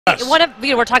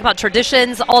we're talking about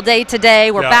traditions all day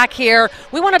today. We're back here.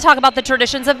 We want to talk about the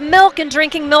traditions of milk and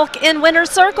drinking milk in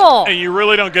Winner's Circle. And you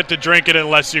really don't get to drink it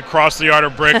unless you cross the Art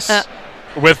of Bricks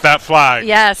with that flag.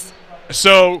 Yes.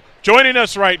 So joining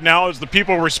us right now is the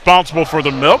people responsible for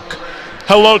the milk.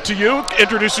 Hello to you.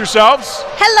 Introduce yourselves.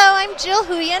 Hello, I'm Jill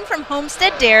Huyen from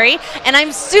Homestead Dairy, and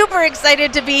I'm super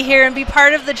excited to be here and be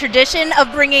part of the tradition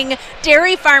of bringing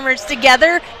dairy farmers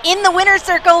together in the Winner's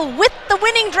Circle with the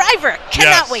winning driver.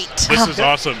 Cannot wait. This is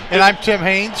awesome. And I'm Tim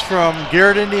Haynes from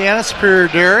Garrett, Indiana, Superior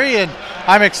Dairy, and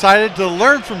I'm excited to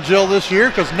learn from Jill this year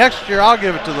because next year I'll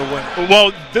give it to the winner.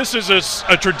 Well, this is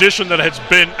a tradition that has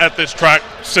been at this track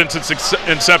since its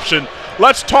inception.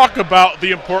 Let's talk about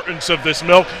the importance of this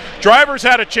milk. Drivers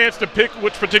had a chance to pick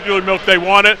which particular milk they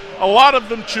wanted. A lot of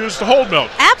them choose the whole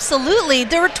milk. Absolutely.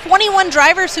 There were 21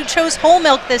 drivers who chose whole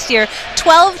milk this year.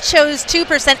 12 chose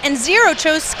 2% and 0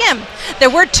 chose skim. There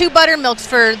were 2 buttermilks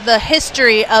for the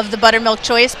history of the buttermilk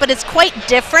choice, but it's quite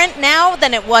different now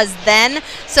than it was then.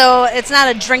 So it's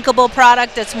not a drinkable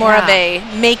product. It's more of a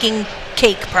making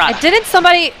cake product.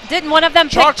 Didn't one of them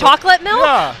pick chocolate milk?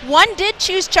 Yeah. One did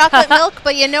choose chocolate milk,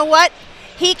 but you know what?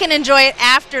 He can enjoy it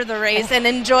after the race and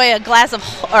enjoy a glass of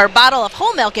or bottle of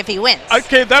whole milk if he wins.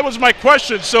 Okay, that was my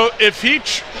question. So if he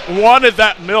wanted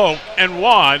that milk and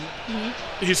won,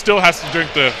 he still has to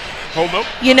drink the whole milk?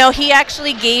 You know, he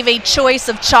actually gave a choice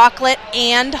of chocolate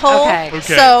and whole,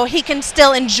 so he can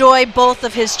still enjoy both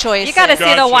of his choices. You got to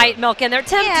see the white milk in there.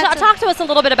 Tim, talk to us a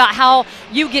little bit about how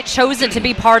you get chosen to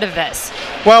be part of this.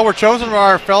 Well, we're chosen by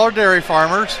our fellow dairy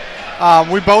farmers.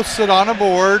 We both sit on a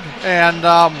board, and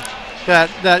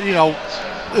that you know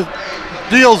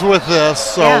deals with this.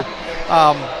 So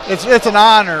it's an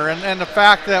honor, and the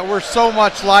fact that we're so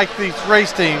much like these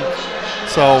race teams.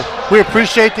 So we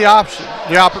appreciate the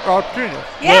opportunity.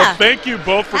 Well, thank you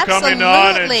both for coming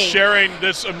on and sharing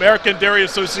this American Dairy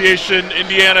Association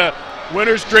Indiana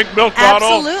Winners Drink Milk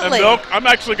bottle and milk. I'm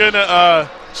actually going to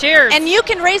cheers. And you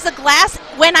can raise a glass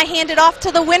when I hand it off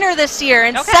to the winner this year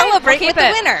and celebrate with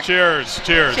the winner. Cheers.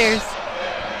 Cheers. Cheers.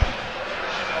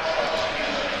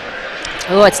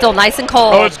 Oh, it's still nice and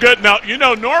cold. Oh, it's good. Now, you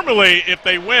know, normally if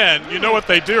they win, you know what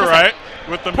they do, right?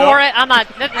 With the pour milk. it. I'm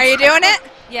not. Are you doing it?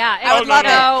 Yeah, I would love it.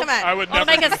 Come on. I would I'll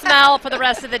never. make it smell for the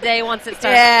rest of the day once it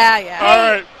starts. Yeah.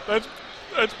 All right,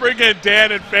 let's bring in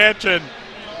Dan and Fanchin.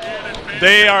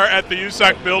 They are at the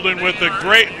USAC building with a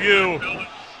great view.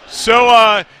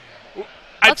 So,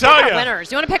 Let's pick our winners.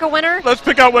 Do you want to pick a winner? Let's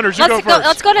pick out winners. You go first.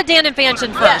 Let's go to Dan and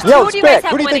Fanchin first. Yeah, Who do you guys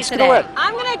have winning today?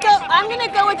 I'm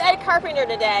gonna go with Ed Carpenter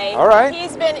today. All right.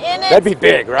 He's been in it. That'd be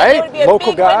big, right? It would be a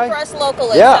Local big guy. win for us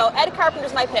locally. Yeah. So Ed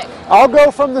Carpenter's my pick. I'll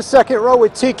go from the second row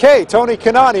with TK. Tony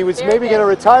Kanani. He was maybe going to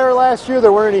retire last year.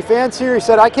 There weren't any fans here. He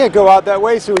said, I can't go out that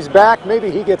way, so he's back. Maybe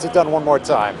he gets it done one more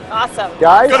time. Awesome.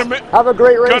 Guys, have a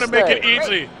great race. Gonna make it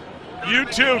easy. You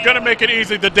two gonna make it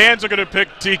easy. The Dans are gonna pick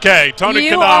TK. Tony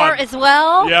You Kanani. are as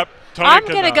well? Yep. I'm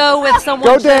going to go with someone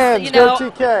go just, Dan, you know, go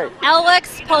TK.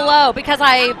 Alex Pillow, because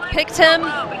I picked him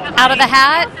out of the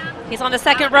hat. He's on the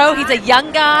second row. He's a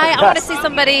young guy. I want to see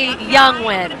somebody young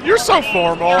win. You're so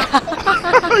formal.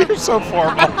 You're so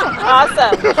formal.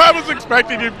 Awesome. I was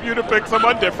expecting you to pick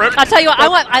someone different. I'll tell you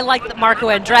what, I like Marco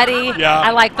Andretti. Yeah.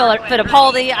 I like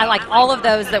Fittipaldi. I like all of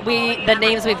those the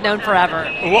names we've known forever.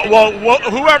 Well,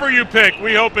 whoever you pick,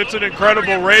 we hope it's an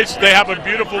incredible race. They have a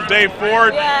beautiful day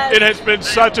forward. Yes. It has been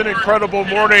such an incredible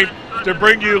morning to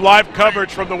bring you live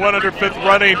coverage from the 105th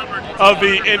running of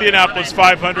the Indianapolis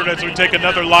 500 as we take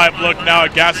another live look now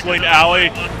at Gasoline Alley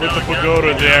with the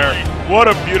pagoda there. What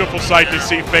a beautiful sight to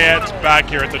see fans back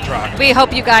here at the track. We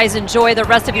hope you guys enjoy the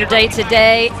rest of your day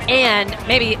today, and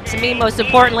maybe, to me, most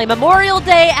importantly, Memorial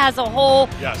Day as a whole,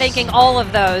 thanking all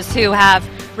of those who have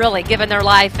really given their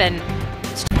life and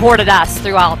supported us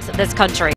throughout this country.